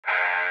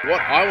What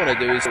I want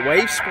to do is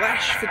wave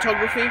splash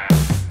photography.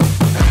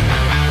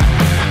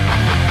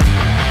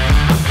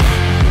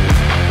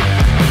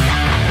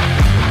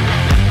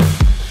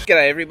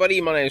 G'day everybody,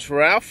 my name is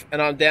Ralph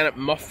and I'm down at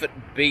Moffat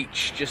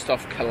Beach just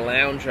off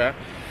Caloundra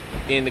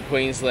in the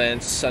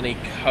Queensland sunny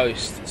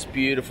coast. It's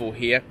beautiful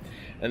here,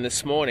 and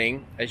this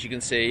morning, as you can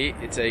see,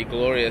 it's a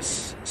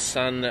glorious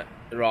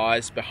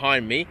sunrise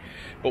behind me.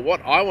 But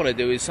what I want to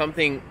do is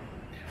something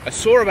I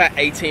saw about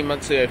 18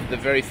 months ago for the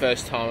very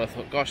first time. I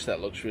thought, gosh,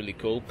 that looks really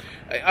cool.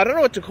 I don't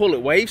know what to call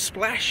it, wave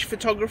splash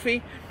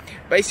photography.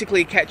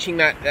 Basically catching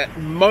that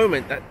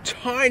moment, that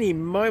tiny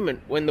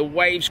moment when the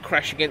waves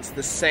crash against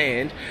the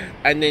sand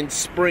and then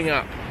spring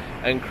up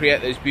and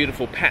create those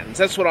beautiful patterns.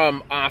 That's what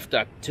I'm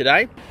after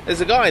today.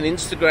 There's a guy on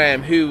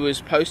Instagram who was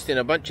posting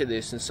a bunch of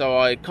this, and so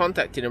I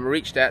contacted him,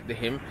 reached out to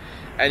him,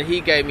 and he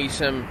gave me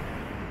some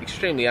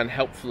extremely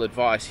unhelpful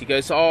advice. He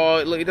goes,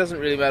 oh, look, it doesn't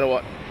really matter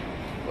what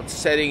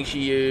settings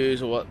you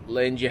use or what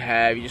lens you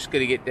have, you just got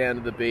to get down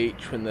to the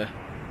beach when the...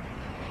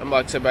 I'm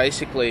like, so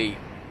basically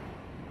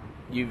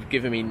you've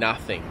given me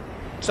nothing.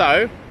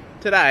 So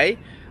today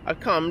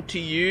I've come to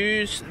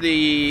use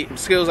the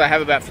skills I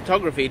have about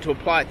photography to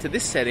apply it to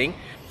this setting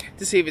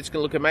to see if it's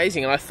going to look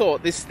amazing. And I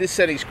thought this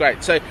setting's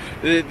great. So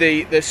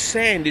the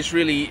sand is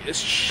really a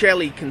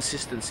shelly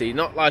consistency,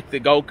 not like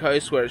the Gold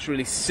Coast where it's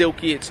really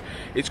silky.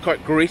 It's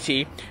quite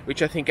gritty,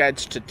 which I think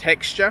adds to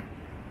texture.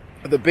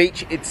 The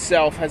beach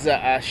itself has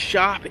a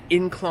sharp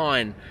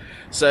incline,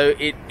 so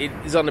it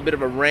is on a bit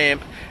of a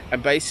ramp,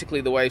 and basically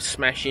the waves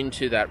smash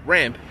into that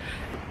ramp.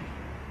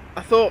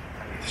 I thought,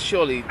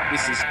 surely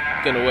this is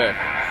going to work.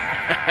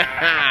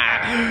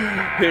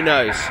 Who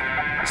knows?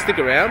 Stick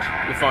around,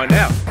 you'll find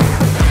out.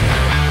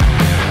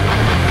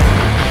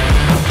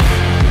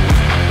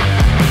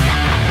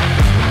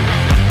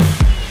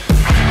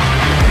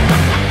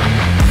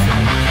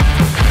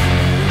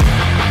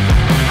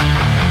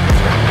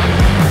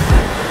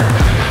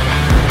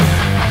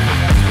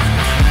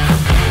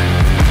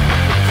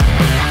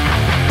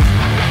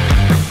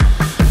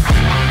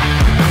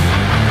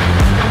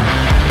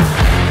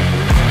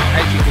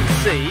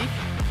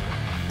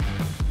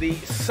 The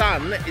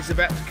sun is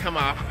about to come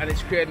up and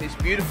it's creating this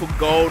beautiful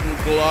golden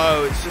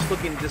glow. It's just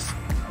looking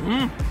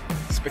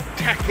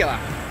spectacular.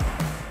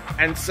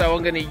 And so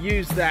I'm going to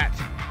use that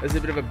as a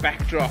bit of a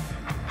backdrop.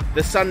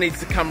 The sun needs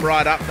to come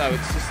right up though.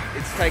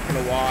 It's taken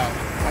a while.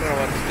 I don't know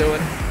what it's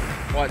doing,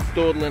 why it's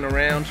dawdling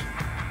around,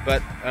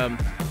 but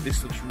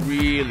this looks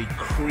really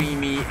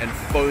creamy and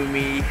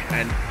foamy,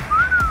 and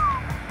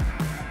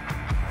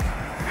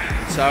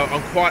so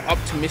I'm quite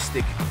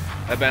optimistic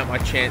about my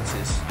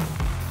chances.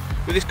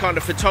 With this kind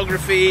of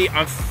photography,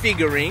 I'm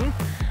figuring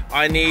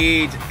I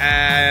need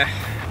an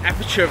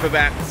aperture of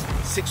about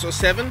 6 or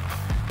 7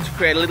 to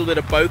create a little bit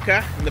of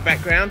bokeh in the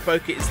background.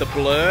 Bokeh is the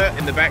blur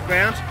in the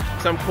background.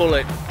 Some call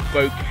it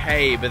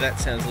bokeh, but that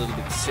sounds a little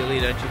bit silly,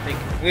 don't you think?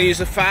 I'm going to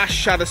use a fast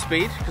shutter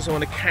speed because I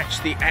want to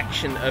catch the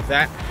action of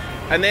that.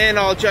 And then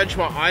I'll judge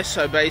my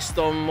ISO based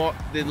on what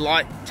the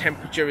light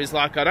temperature is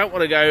like. I don't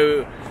want to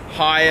go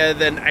higher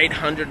than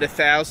 800,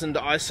 1000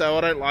 ISO.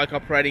 I don't like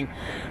operating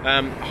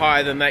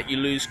higher than that. You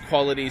lose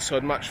quality, so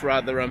I'd much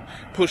rather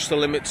push the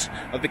limits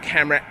of the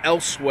camera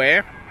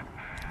elsewhere.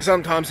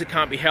 Sometimes it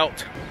can't be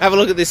helped. Have a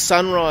look at this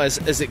sunrise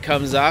as it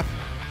comes up,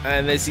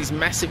 and there's these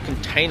massive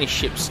container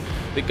ships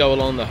that go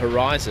along the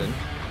horizon,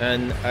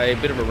 and a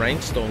bit of a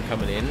rainstorm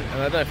coming in,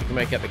 and I don't know if you can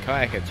make out the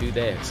kayak too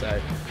there. So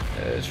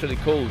it's really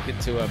cool to get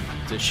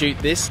to shoot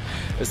this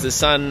as the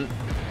sun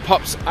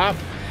pops up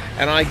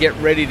and I get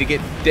ready to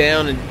get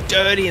down and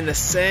dirty in the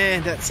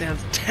sand. That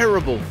sounds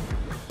terrible.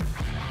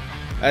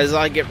 As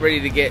I get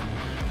ready to get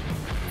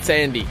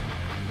sandy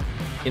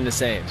in the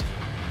sand.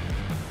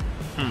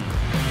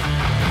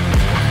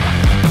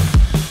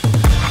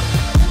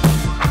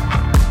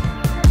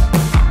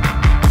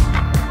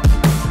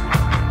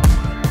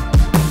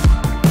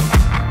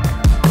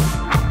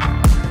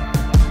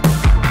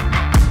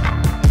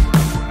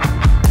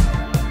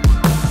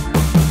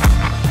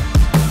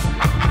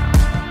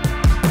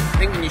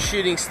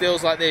 Shooting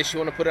stills like this, you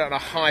want to put it on a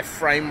high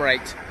frame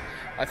rate.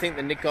 I think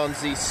the Nikon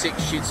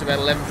Z6 shoots about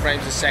 11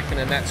 frames a second,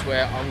 and that's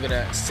where I'm going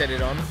to set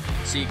it on,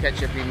 so you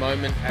catch every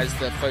moment as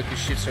the focus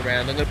shifts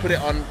around. I'm going to put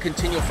it on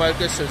continual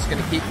focus, so it's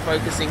going to keep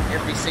focusing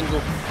every single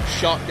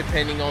shot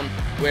depending on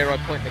where I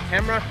point the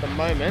camera. At the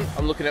moment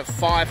I'm looking at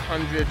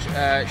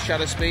 500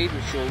 shutter speed,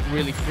 which will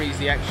really freeze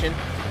the action.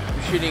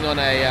 I'm shooting on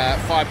a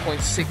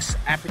 5.6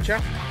 aperture,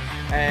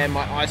 and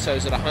my ISO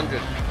is at 100.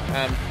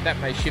 That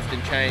may shift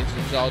and change,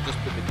 and so I'll just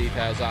put the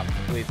details up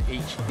with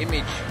each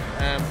image.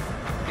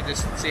 You can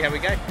just see how we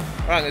go.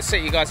 Alright, I'm going to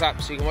set you guys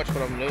up so you can watch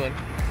what I'm doing.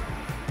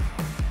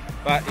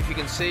 But if you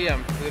can see, look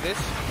at this.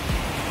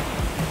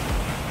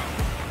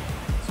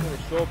 That's where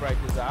the shore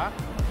breakers are.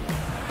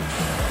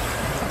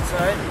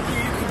 So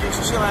you can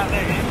just chill out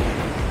there.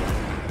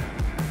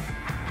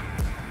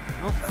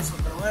 Oh, that's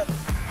not going to work. The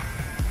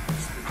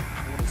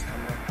water's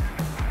coming up.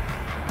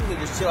 You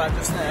can just chill out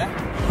just there.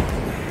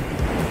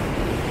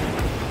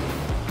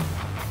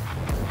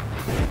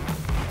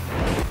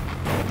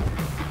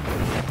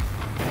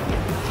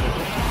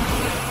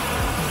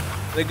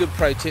 a good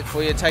pro tip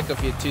for you, take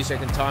off your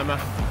 2-second timer.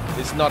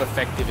 It's not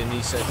effective in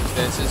these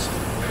circumstances.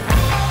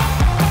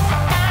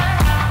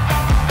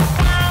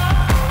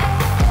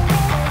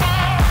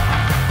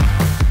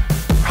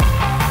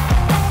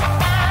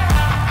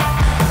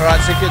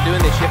 Alright, so if you're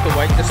doing this, you have to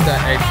wait just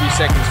a few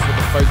seconds for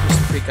the focus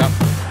to pick up.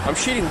 I'm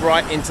shooting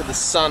right into the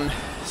sun.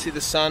 See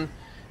the sun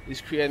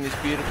is creating this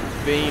beautiful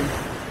beam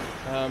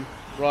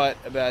right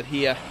about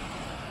here.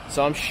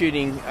 So I'm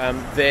shooting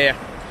there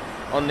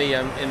on the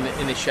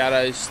in the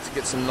shadows to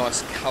get some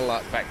nice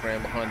colour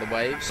background behind the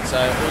waves. So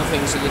all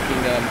things are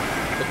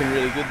looking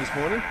really good this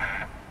morning,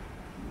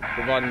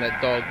 providing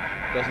that dog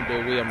doesn't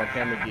do a wee on my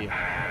camera gear.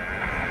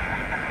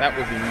 That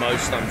would be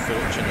most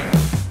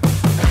unfortunate.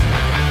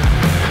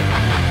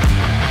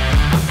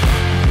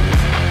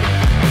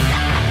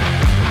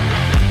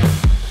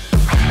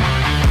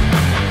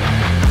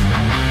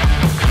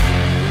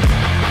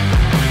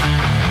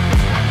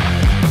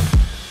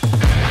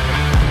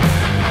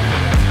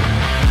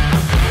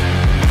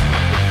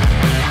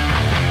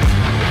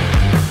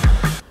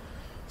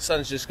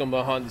 Sun's just gone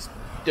behind this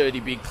dirty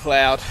big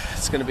cloud.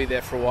 It's going to be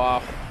there for a while,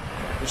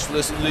 which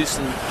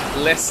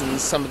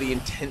lessens some of the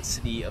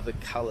intensity of the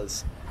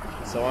colours.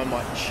 So I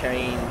might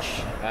change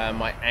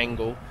my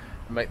angle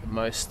and make the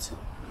most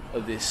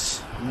of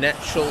this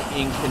natural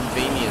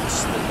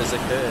inconvenience that has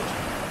occurred.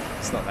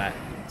 It's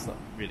not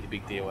really a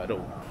big deal at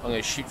all. I'm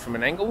going to shoot from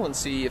an angle and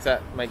see if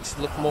that makes it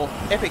look more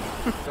epic.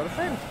 Got a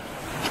friend.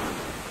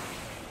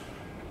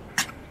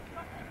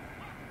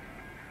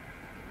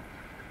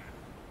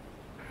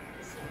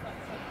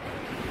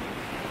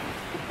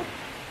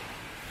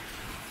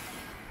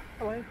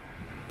 Hello.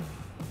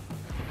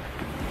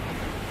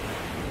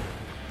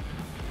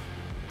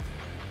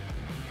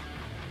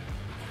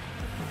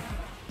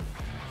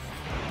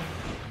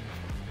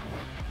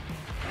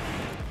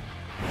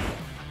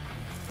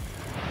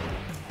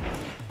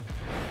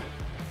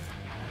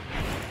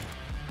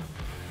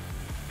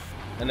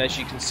 And as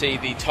you can see,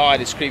 the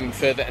tide is creeping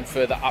further and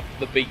further up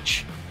the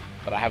beach,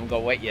 but I haven't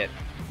got wet yet.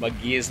 My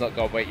gear's not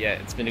got wet yet.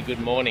 It's been a good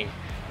morning.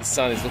 The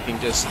sun is looking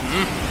just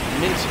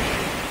mint.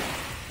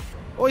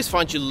 I always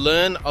find you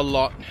learn a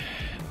lot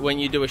when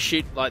you do a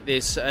shoot like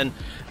this, and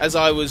as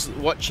I was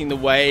watching the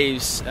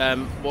waves,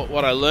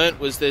 what I learnt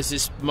was there's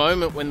this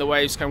moment when the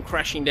waves come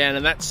crashing down,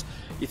 and that's,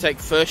 you take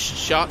first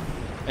shot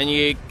and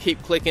you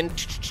keep clicking,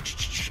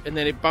 and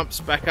then it bumps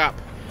back up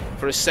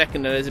for a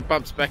second, and as it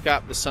bumps back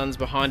up, the sun's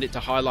behind it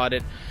to highlight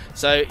it.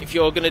 So if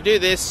you're going to do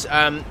this,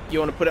 you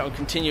want to put it on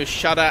continuous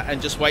shutter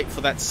and just wait for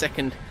that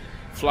second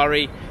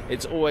flurry.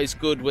 It's always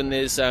good when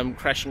there's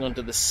crashing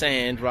onto the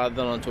sand rather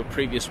than onto a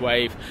previous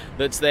wave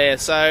that's there.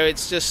 So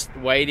it's just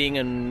waiting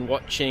and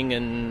watching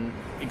and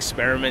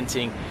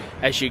experimenting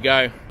as you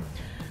go.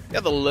 The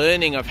other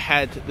learning I've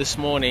had this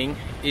morning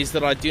is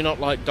that I do not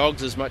like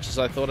dogs as much as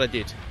I thought I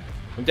did.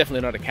 I'm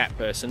definitely not a cat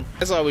person.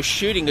 As I was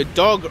shooting, a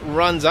dog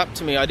runs up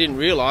to me. I didn't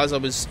realise I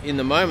was in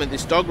the moment.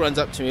 This dog runs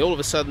up to me. All of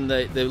a sudden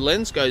the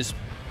lens goes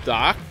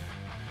dark,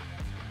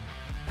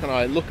 and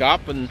I look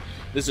up and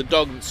there's a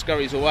dog that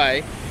scurries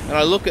away, and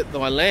I look at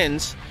my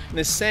lens and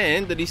there's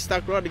sand that he's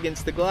stuck right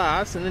against the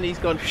glass, and then he's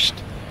gone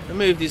and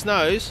moved his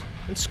nose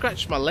and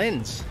scratched my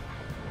lens.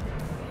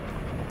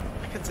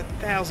 Like it's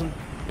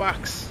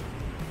 $1,000.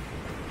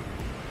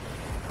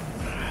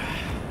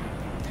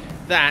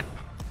 That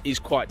is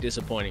quite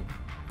disappointing.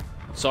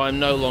 So I'm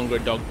no longer a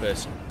dog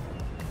person.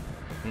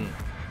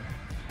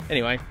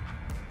 Anyway,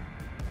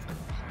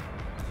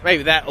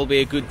 maybe that will be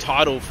a good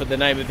title for the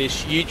name of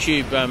this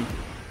YouTube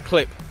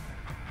clip.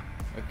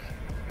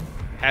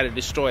 How to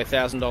destroy a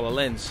 $1,000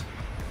 lens.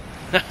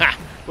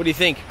 What do you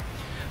think?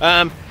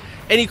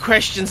 Any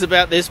questions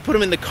about this, put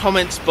them in the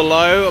comments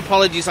below.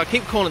 Apologies, I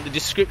keep calling it the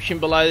description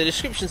below. The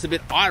description's a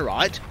bit I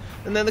write,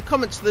 and then the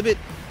comments are the bit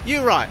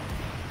you write.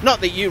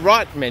 Not that you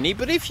write many,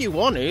 but if you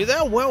want to,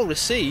 they're well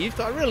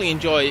received. I really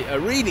enjoy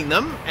reading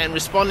them and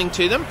responding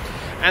to them,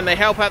 and they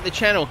help out the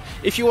channel.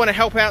 If you want to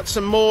help out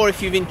some more,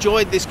 if you've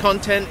enjoyed this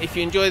content, if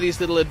you enjoy these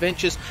little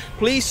adventures,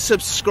 please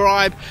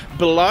subscribe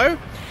below,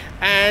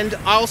 and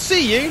I'll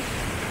see you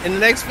in the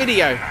next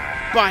video.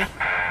 Bye.